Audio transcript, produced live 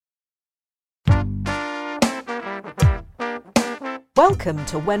Welcome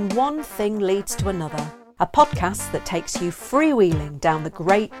to When One Thing Leads to Another, a podcast that takes you freewheeling down the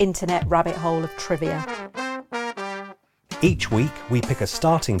great internet rabbit hole of trivia. Each week we pick a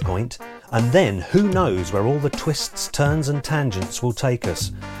starting point, and then who knows where all the twists, turns and tangents will take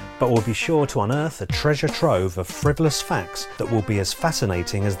us. But we'll be sure to unearth a treasure trove of frivolous facts that will be as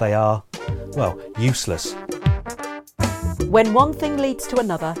fascinating as they are, well, useless. When One Thing Leads to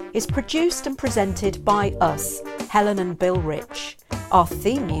Another is produced and presented by us, Helen and Bill Rich. Our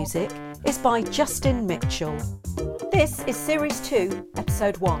theme music is by Justin Mitchell. This is Series 2,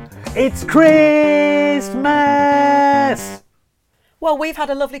 Episode 1. It's Christmas! Well, we've had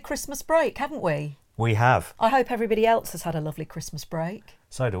a lovely Christmas break, haven't we? We have. I hope everybody else has had a lovely Christmas break.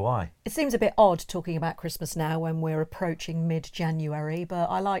 So do I. It seems a bit odd talking about Christmas now when we're approaching mid-January, but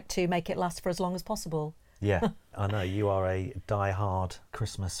I like to make it last for as long as possible. Yeah, I know, you are a die-hard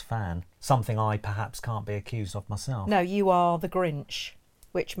Christmas fan. Something I perhaps can't be accused of myself. No, you are the Grinch,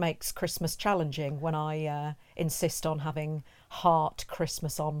 which makes Christmas challenging when I insist on having Heart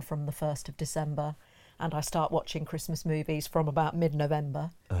Christmas on from the 1st of December and I start watching Christmas movies from about mid-November.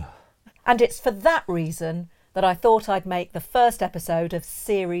 Ugh. And it's for that reason that I thought I'd make the first episode of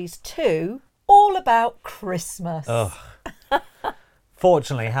Series 2 all about Christmas. Ugh.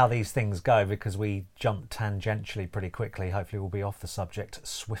 Fortunately, how these things go, because we jump tangentially pretty quickly, hopefully we'll be off the subject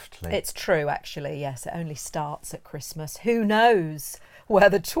swiftly. It's true, actually, yes. It only starts at Christmas. Who knows where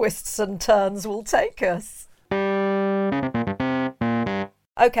the twists and turns will take us?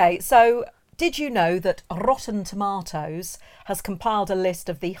 OK, so did you know that Rotten Tomatoes has compiled a list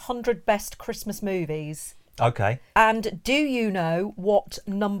of the 100 best Christmas movies? OK. And do you know what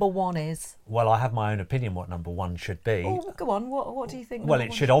number one is? Well, I have my own opinion what number one should be. Oh, go on. What do you think? Well,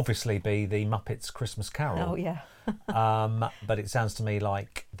 it should obviously be the Muppets Christmas Carol. Oh, yeah. But it sounds to me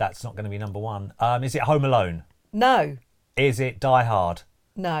like that's not going to be number one. Is it Home Alone? No. Is it Die Hard?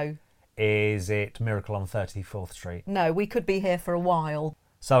 No. Is it Miracle on 34th Street? No, we could be here for a while.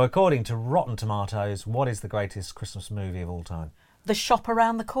 So according to Rotten Tomatoes, what is the greatest Christmas movie of all time? The Shop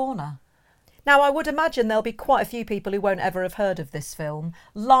Around the Corner. Now, I would imagine there'll be quite a few people who won't ever have heard of this film,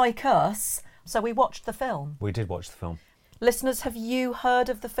 like us, so we watched the film. We did watch the film. Listeners, have you heard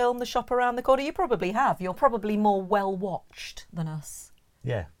of the film The Shop Around the Corner? You probably have. You're probably more well-watched than us.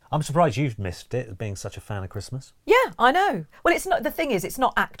 Yeah. I'm surprised you've missed it, being such a fan of Christmas. Yeah, I know. Well, it's not. The thing is, it's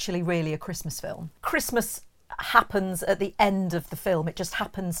not actually really a Christmas film. Christmas happens at the end of the film. It just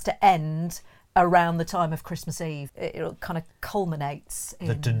happens to end around the time of Christmas Eve. It kind of culminates in...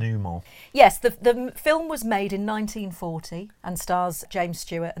 The denouement. Yes, the film was made in 1940 and stars James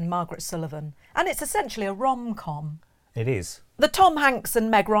Stewart and Margaret Sullivan. And it's essentially a rom-com. It is. The Tom Hanks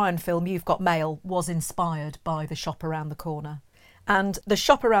and Meg Ryan film, You've Got Mail, was inspired by The Shop Around the Corner. And The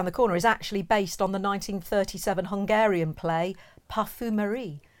Shop Around the Corner is actually based on the 1937 Hungarian play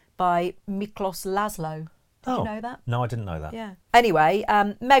Parfumerie by Miklos Laszlo. Did you know that? No, I didn't know that. Yeah. Anyway,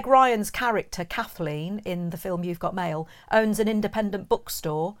 Meg Ryan's character, Kathleen, in the film You've Got Mail, owns an independent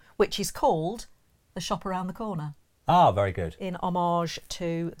bookstore, which is called The Shop Around the Corner. Ah, very good. In homage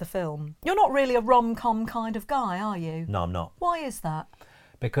to the film. You're not really a rom-com kind of guy, are you? No, I'm not. Why is that?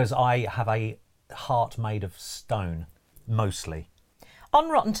 Because I have a heart made of stone, mostly. On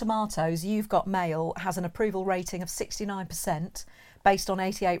Rotten Tomatoes, You've Got Mail has an approval rating of 69%, based on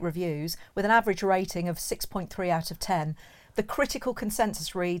 88 reviews, with an average rating of 6.3 out of 10. The critical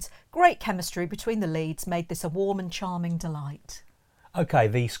consensus reads, great chemistry between the leads made this a warm and charming delight. OK,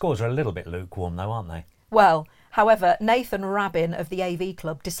 the scores are a little bit lukewarm though, aren't they? Well, however, Nathan Rabin of the AV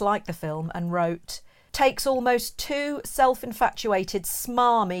Club disliked the film and wrote, takes almost too self-infatuated,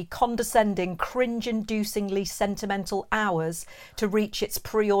 smarmy, condescending, cringe-inducingly sentimental hours to reach its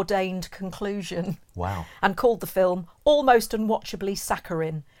preordained conclusion. Wow. And called the film almost unwatchably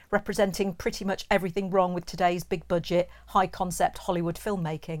saccharine, representing pretty much everything wrong with today's big-budget, high-concept Hollywood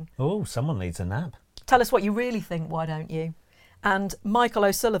filmmaking. Oh, someone needs a nap. Tell us what you really think, why don't you? And Michael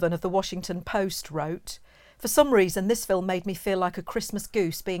O'Sullivan of the Washington Post wrote, for some reason, this film made me feel like a Christmas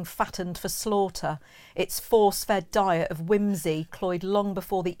goose being fattened for slaughter. Its force-fed diet of whimsy cloyed long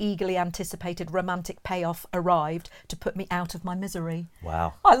before the eagerly anticipated romantic payoff arrived to put me out of my misery.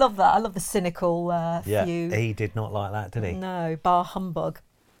 Wow. I love that. I love the cynical yeah, few. He did not like that, did he? No, bar humbug.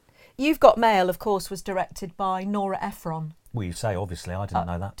 You've Got Mail, of course, was directed by Nora Ephron. Well, you say, obviously. I didn't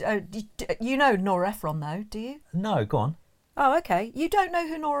know that. You know Nora Ephron, though, do you? No, go on. Oh, OK. You don't know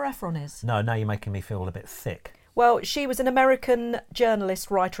who Nora Ephron is? No, now you're making me feel a bit thick. Well, she was an American journalist,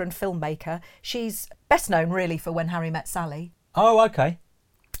 writer and filmmaker. She's best known, really, for When Harry Met Sally. Oh, OK.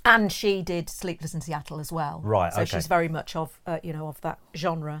 And she did Sleepless in Seattle as well. Right, so okay. she's very much of that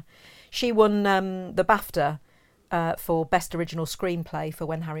genre. She won the BAFTA for Best Original Screenplay for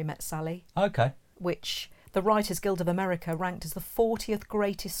When Harry Met Sally, Okay. which the Writers Guild of America ranked as the 40th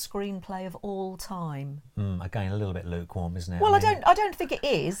greatest screenplay of all time. Again, a little bit lukewarm, isn't it? Well, mean, I don't think it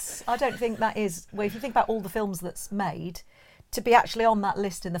is. I don't think that is. Well, if you think about all the films that's made, to be actually on that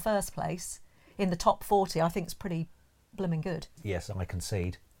list in the first place, in the top 40, I think is pretty blooming good. Yes, I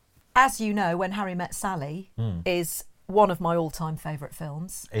concede. As you know, When Harry Met Sally is one of my all-time favourite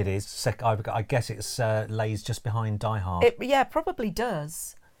films. It is. I guess it's lays just behind Die Hard. Yeah, probably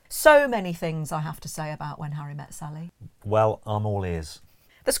does. So many things I have to say about When Harry Met Sally. Well, I'm all ears.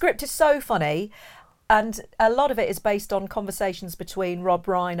 The script is so funny, and a lot of it is based on conversations between Rob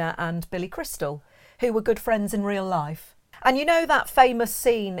Reiner and Billy Crystal, who were good friends in real life. And you know that famous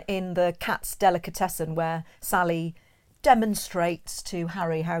scene in the Cat's Delicatessen where Sally demonstrates to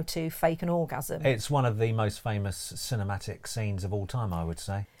Harry how to fake an orgasm? It's one of the most famous cinematic scenes of all time, I would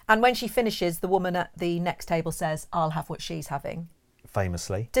say. And when she finishes, the woman at the next table says, "I'll have what she's having."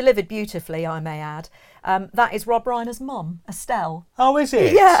 Famously. Delivered beautifully, I may add. That is Rob Reiner's mum, Estelle. Oh, is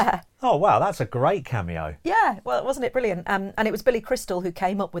it? Yeah. Oh, wow, that's a great cameo. Yeah, well, wasn't it brilliant? And it was Billy Crystal who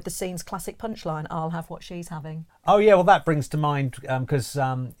came up with the scene's classic punchline, "I'll have what she's having." Oh, yeah, well, that brings to mind, because,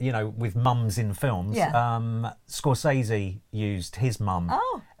 with mums in films, Scorsese used his mum.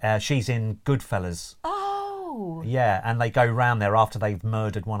 Oh. She's in Goodfellas. Oh. Yeah, and they go round there after they've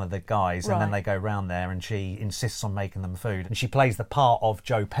murdered one of the guys, and then Right. they go round there and she insists on making them food. And she plays the part of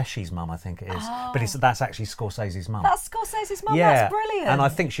Joe Pesci's mum, I think it is. But that's actually Scorsese's mum. That's Scorsese's mum, Yeah, that's brilliant. and I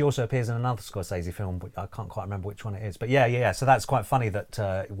think she also appears in another Scorsese film, but I can't quite remember which one it is. But yeah, so that's quite funny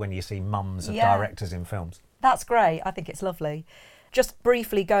that when you see mums of directors in films. That's great. I think it's lovely. Just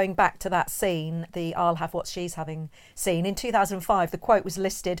briefly going back to that scene, the "I'll have what she's having" scene, in 2005, the quote was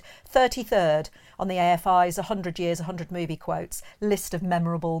listed 33rd on the AFI's 100 Years, 100 Movie Quotes list of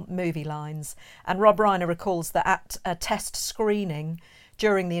memorable movie lines. And Rob Reiner recalls that at a test screening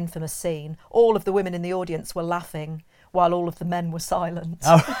during the infamous scene, all of the women in the audience were laughing while all of the men were silent.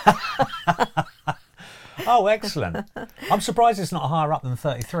 Oh, excellent. I'm surprised it's not higher up than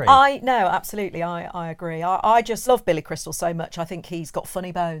 33. No, absolutely. I agree. I just love Billy Crystal so much. I think he's got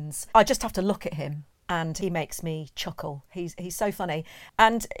funny bones. I just have to look at him and he makes me chuckle. He's so funny.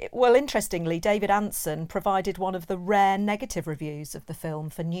 And, well, interestingly, David Anson provided one of the rare negative reviews of the film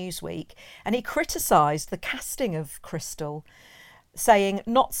for Newsweek, and he criticised the casting of Crystal, saying,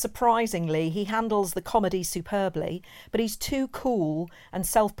 not surprisingly, he handles the comedy superbly, but he's too cool and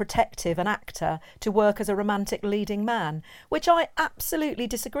self-protective an actor to work as a romantic leading man, which I absolutely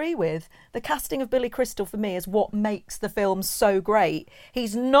disagree with. The casting of Billy Crystal for me is what makes the film so great.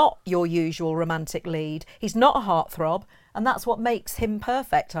 He's not your usual romantic lead. He's not a heartthrob. And that's what makes him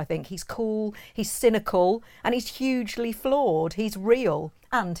perfect, I think. He's cool, he's cynical, and he's hugely flawed. He's real,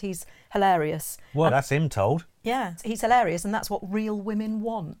 and he's hilarious. Well, that's him told. Yeah, he's hilarious, and that's what real women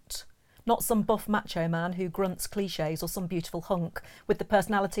want. Not some buff macho man who grunts cliches or some beautiful hunk with the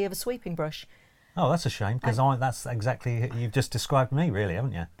personality of a sweeping brush. Oh, that's a shame, because that's exactly, you've just described me, really,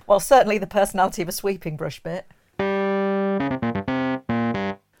 haven't you? Well, certainly the personality of a sweeping brush bit.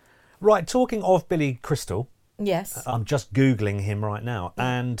 Right, talking of Billy Crystal, Yes. I'm just Googling him right now,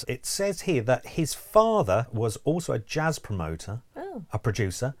 and it says here that his father was also a jazz promoter, a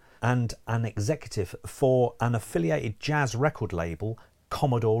producer, and an executive for an affiliated jazz record label,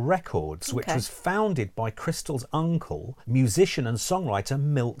 Commodore Records, which was founded by Crystal's uncle, musician and songwriter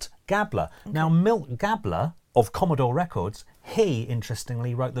Milt Gabler. Now, Milt Gabler of Commodore Records, he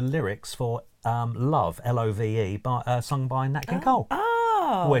interestingly wrote the lyrics for Love, L-O-V-E, sung by Nat King Cole.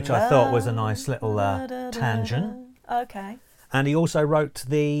 Which I thought was a nice little tangent. Okay. And he also wrote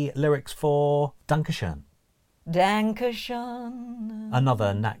the lyrics for Dankeschön, Dankeschön.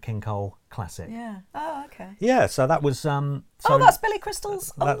 another Nat King Cole classic. Yeah. Oh, okay. Yeah, so that was... that's Billy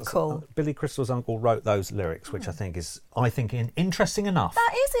Crystal's uncle. Billy Crystal's uncle wrote those lyrics, which I think is interesting enough.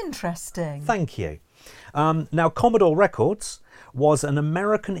 That is interesting. Thank you. Now, Commodore Records was an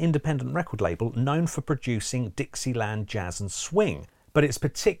American independent record label known for producing Dixieland jazz and swing, but it's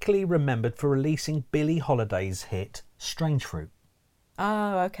particularly remembered for releasing Billie Holiday's hit Strange Fruit.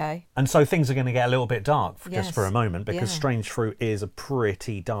 Oh, okay. And so things are going to get a little bit dark just for a moment, because Yeah. Strange Fruit is a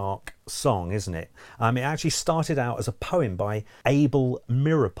pretty dark song, isn't it? It actually started out as a poem by Abel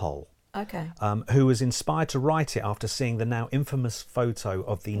Meeropol, Okay. who was inspired to write it after seeing the now infamous photo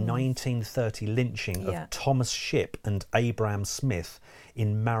of the 1930 lynching of Thomas Shipp and Abraham Smith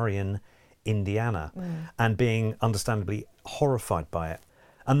in Marion, Indiana, and being understandably horrified by it.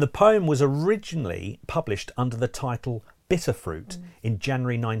 And the poem was originally published under the title Bitterfruit in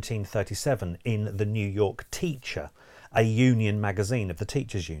January 1937 in the New York Teacher. a union magazine of the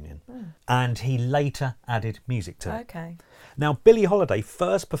Teachers' Union. And he later added music to it. Okay. Now, Billie Holiday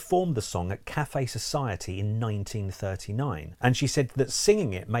first performed the song at Cafe Society in 1939, and she said that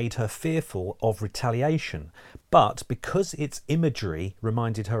singing it made her fearful of retaliation. But because its imagery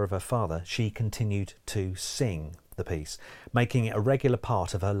reminded her of her father, she continued to sing the piece, making it a regular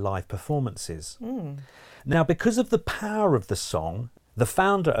part of her live performances. Now, because of the power of the song, the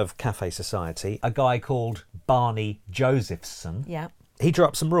founder of Cafe Society, a guy called Barney Josephson, Yeah. he drew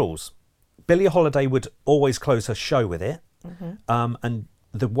up some rules. Billie Holiday would always close her show with it, and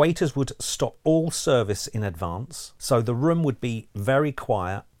the waiters would stop all service in advance, so the room would be very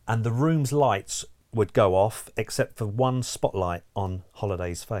quiet and the room's lights would go off except for one spotlight on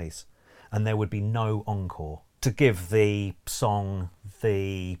Holiday's face, and there would be no encore to give the song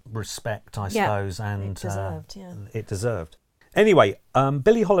the respect, I suppose, and it deserved. Anyway,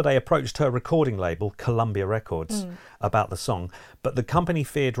 Billie Holiday approached her recording label, Columbia Records, about the song, but the company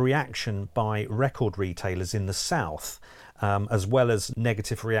feared reaction by record retailers in the South, as well as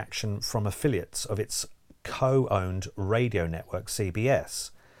negative reaction from affiliates of its co-owned radio network,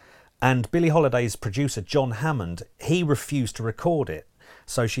 CBS. And Billie Holiday's producer, John Hammond, he refused to record it,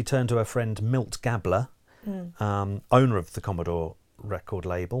 so she turned to her friend Milt Gabler, owner of the Commodore record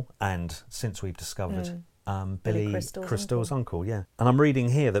label, and since we've discovered... Billy Crystal's uncle, yeah. And I'm reading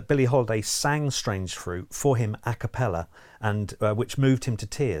here that Billie Holiday sang Strange Fruit for him a cappella, and which moved him to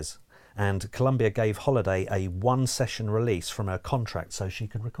tears. And Columbia gave Holiday a one-session release from her contract so she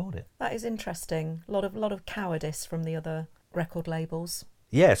could record it. That is interesting. A lot of cowardice from the other record labels.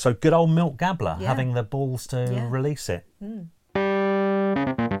 Yeah, so good old Milt Gabler having the balls to release it.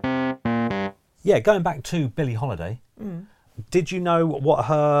 Yeah, going back to Billie Holiday, did you know what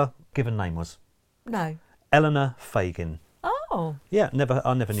her given name was? No. Eleanor Fagin. Oh. Yeah, I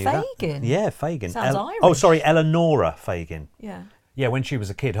never knew that. Fagin? Yeah, Fagin. Sounds Irish. Oh, sorry, Eleonora Fagin. Yeah. Yeah, when she was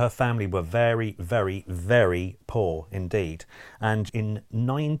a kid, her family were very, very, very poor indeed. And in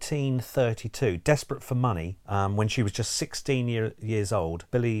 1932, desperate for money, when she was just 16 years old,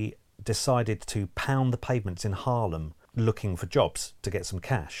 Billie decided to pound the pavements in Harlem looking for jobs to get some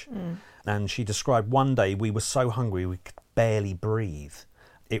cash. And she described, one day we were so hungry we could barely breathe.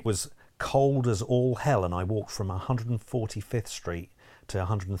 It was cold as all hell, and I walked from 145th Street to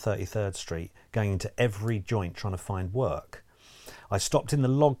 133rd Street, going into every joint trying to find work. I stopped in the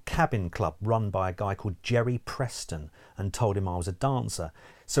Log Cabin Club run by a guy called Jerry Preston and told him I was a dancer.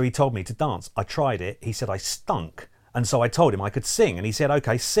 So he told me to dance. I tried it. He said I stunk. And so I told him I could sing, and he said,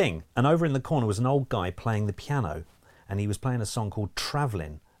 okay, sing. And over in the corner was an old guy playing the piano, and he was playing a song called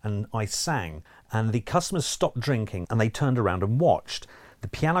Travelling, and I sang. And the customers stopped drinking and they turned around and watched. The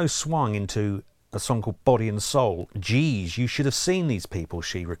piano swung into a song called Body and Soul. Geez, you should have seen these people,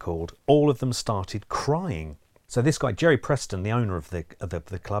 she recalled. All of them started crying. So this guy, Jerry Preston, the owner of the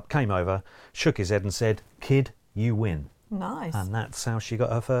club, came over, shook his head and said, kid, you win. Nice. And that's how she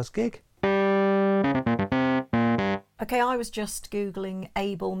got her first gig. Okay, I was just Googling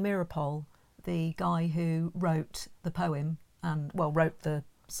Abel Meeropol, the guy who wrote the poem and, wrote the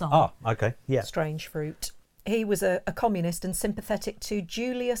song. Ah, okay, yeah. Strange Fruit. He was a communist and sympathetic to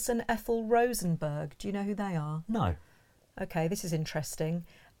Julius and Ethel Rosenberg. Do you know who they are? No. Okay, this is interesting.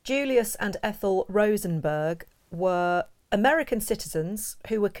 Julius and Ethel Rosenberg were American citizens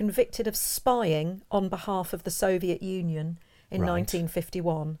who were convicted of spying on behalf of the Soviet Union in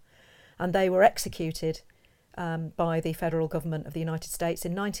 1951. And they were executed by the federal government of the United States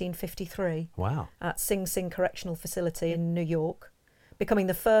in 1953. Wow. At Sing Sing Correctional Facility in New York, becoming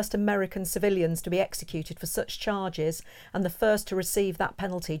the first American civilians to be executed for such charges and the first to receive that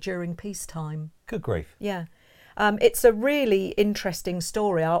penalty during peacetime. Good grief. Yeah. It's a really interesting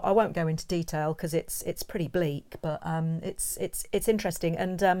story. I won't go into detail because it's pretty bleak, but it's interesting.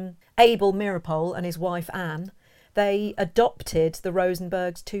 And Abel Meeropol and his wife Anne, they adopted the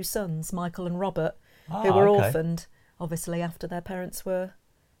Rosenbergs' two sons, Michael and Robert, who were orphaned, obviously, after their parents were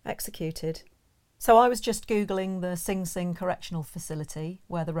executed. So I was just Googling the Sing Sing Correctional Facility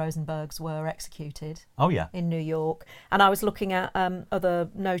where the Rosenbergs were executed. Oh, yeah. In New York. And I was looking at other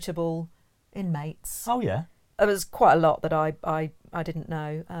notable inmates. Oh, yeah. There was quite a lot that I didn't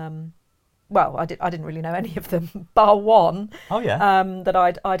know. I didn't really know any of them, bar one. Oh, yeah. That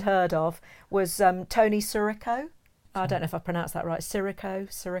I'd heard of was Tony Sirico. I don't know if I pronounced that right.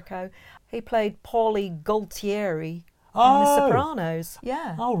 Sirico. He played Paulie Gualtieri in The Sopranos.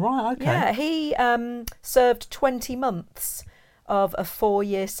 Yeah. Oh, right, okay. Yeah, he served 20 months of a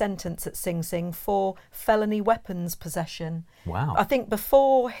 4-year sentence at Sing Sing for felony weapons possession. Wow. I think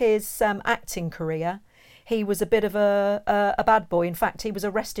before his acting career, he was a bit of a bad boy. In fact, he was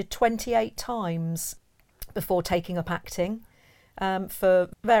arrested 28 times before taking up acting for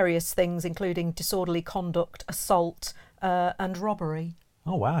various things, including disorderly conduct, assault, and robbery.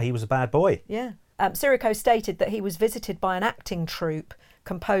 Oh, wow, he was a bad boy. Yeah. Sirico stated that he was visited by an acting troupe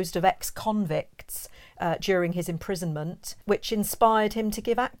composed of ex-convicts during his imprisonment, which inspired him to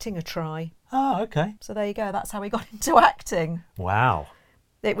give acting a try. Oh, okay. So there you go, that's how he got into acting. Wow.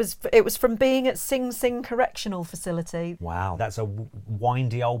 It was from being at Sing Sing Correctional Facility. Wow, that's a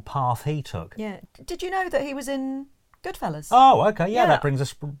windy old path he took. Yeah. Did you know that he was in Goodfellas? Oh, okay, yeah, that brings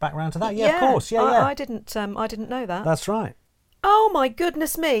us back round to that. Yeah, of course, yeah. I didn't know that. That's right. Oh my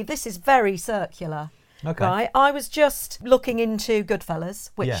goodness me, this is very circular. Okay. Right, I was just looking into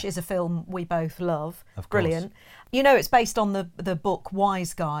Goodfellas, which is a film we both love. Of course. Brilliant. You know, it's based on the book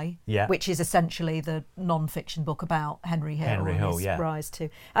Wise Guy, Yeah. which is essentially the non-fiction book about Henry Hill. Henry and Hill, his yeah. rise to.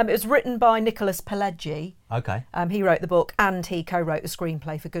 It was written by Nicholas Pileggi. Okay. He wrote the book and he co-wrote the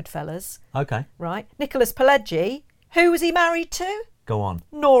screenplay for Goodfellas. Okay. Right, Nicholas Pileggi. Who was he married to? Go on.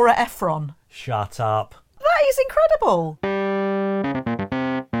 Nora Ephron. Shut up. That is incredible.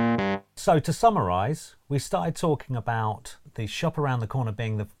 So to summarise, we started talking about The Shop Around the Corner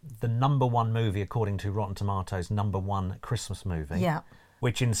being the number one movie according to Rotten Tomatoes, number one Christmas movie. Yeah.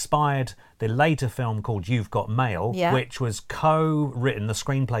 Which inspired the later film called You've Got Mail, Yeah. which was co-written, the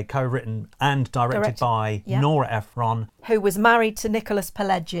screenplay co-written and directed by Nora Ephron. Who was married to Nicholas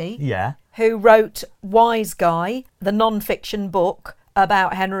Pileggi. Yeah. Who wrote Wise Guy, the non-fiction book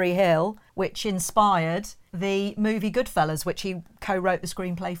about Henry Hill, which inspired the movie Goodfellas, which he co-wrote the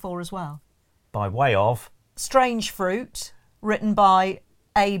screenplay for as well. By way of... Strange Fruit, written by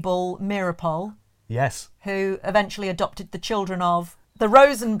Abel Meeropol, Yes. who eventually adopted the children of the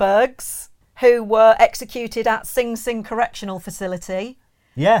Rosenbergs, who were executed at Sing Sing Correctional Facility.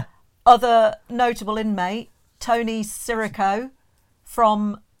 Yeah. Other notable inmate, Tony Sirico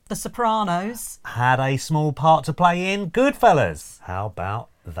from The Sopranos. Had a small part to play in Goodfellas. How about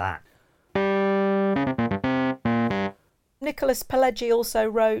that? Nicholas Pileggi also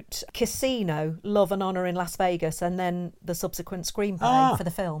wrote Casino, Love and Honor in Las Vegas, and then the subsequent screenplay for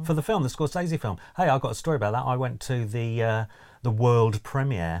the film. For the film, the Scorsese film. Hey, I've got a story about that. I went to the world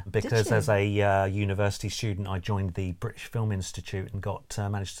premiere because you? as a university student I joined the British Film Institute and got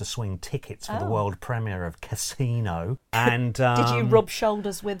managed to swing tickets for the world premiere of Casino. And Did you rub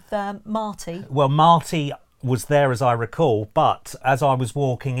shoulders with Marty? Well, Marty was there as I recall, but as I was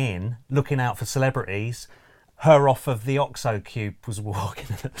walking in, looking out for celebrities, her off of the Oxo Cube was walking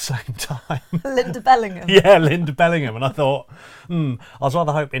in at the same time. Linda Bellingham. Yeah, Linda Bellingham, and I thought, I was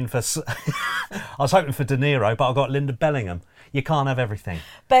rather hoping for, I was hoping for De Niro, but I got Linda Bellingham. You can't have everything.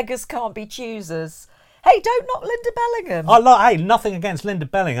 Beggars can't be choosers. Hey, don't knock Linda Bellingham. Hey, nothing against Linda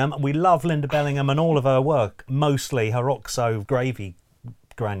Bellingham. We love Linda Bellingham and all of her work, mostly her Oxo gravy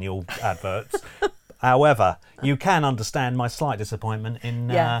granule adverts. However, you can understand my slight disappointment in.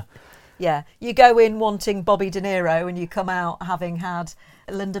 Yeah, you go in wanting Bobby De Niro and you come out having had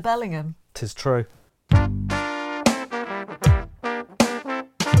Linda Bellingham. 'Tis true.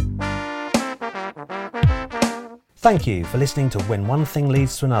 Thank you for listening to When One Thing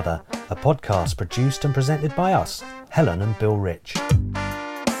Leads to Another, a podcast produced and presented by us, Helen and Bill Rich.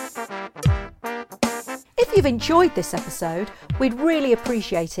 If you've enjoyed this episode, we'd really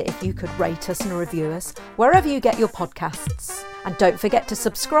appreciate it if you could rate us and review us wherever you get your podcasts. And don't forget to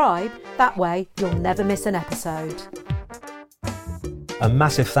subscribe, that way you'll never miss an episode. A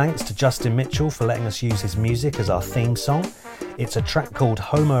massive thanks to Justin Mitchell for letting us use his music as our theme song. It's a track called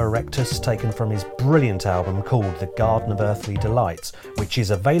Homo Erectus, taken from his brilliant album called The Garden of Earthly Delights, which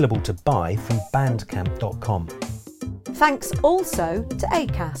is available to buy from bandcamp.com. Thanks also to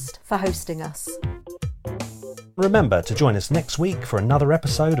Acast for hosting us. Remember to join us next week for another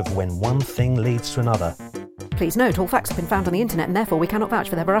episode of When One Thing Leads to Another. Please note, all facts have been found on the internet and therefore we cannot vouch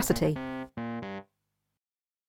for their veracity.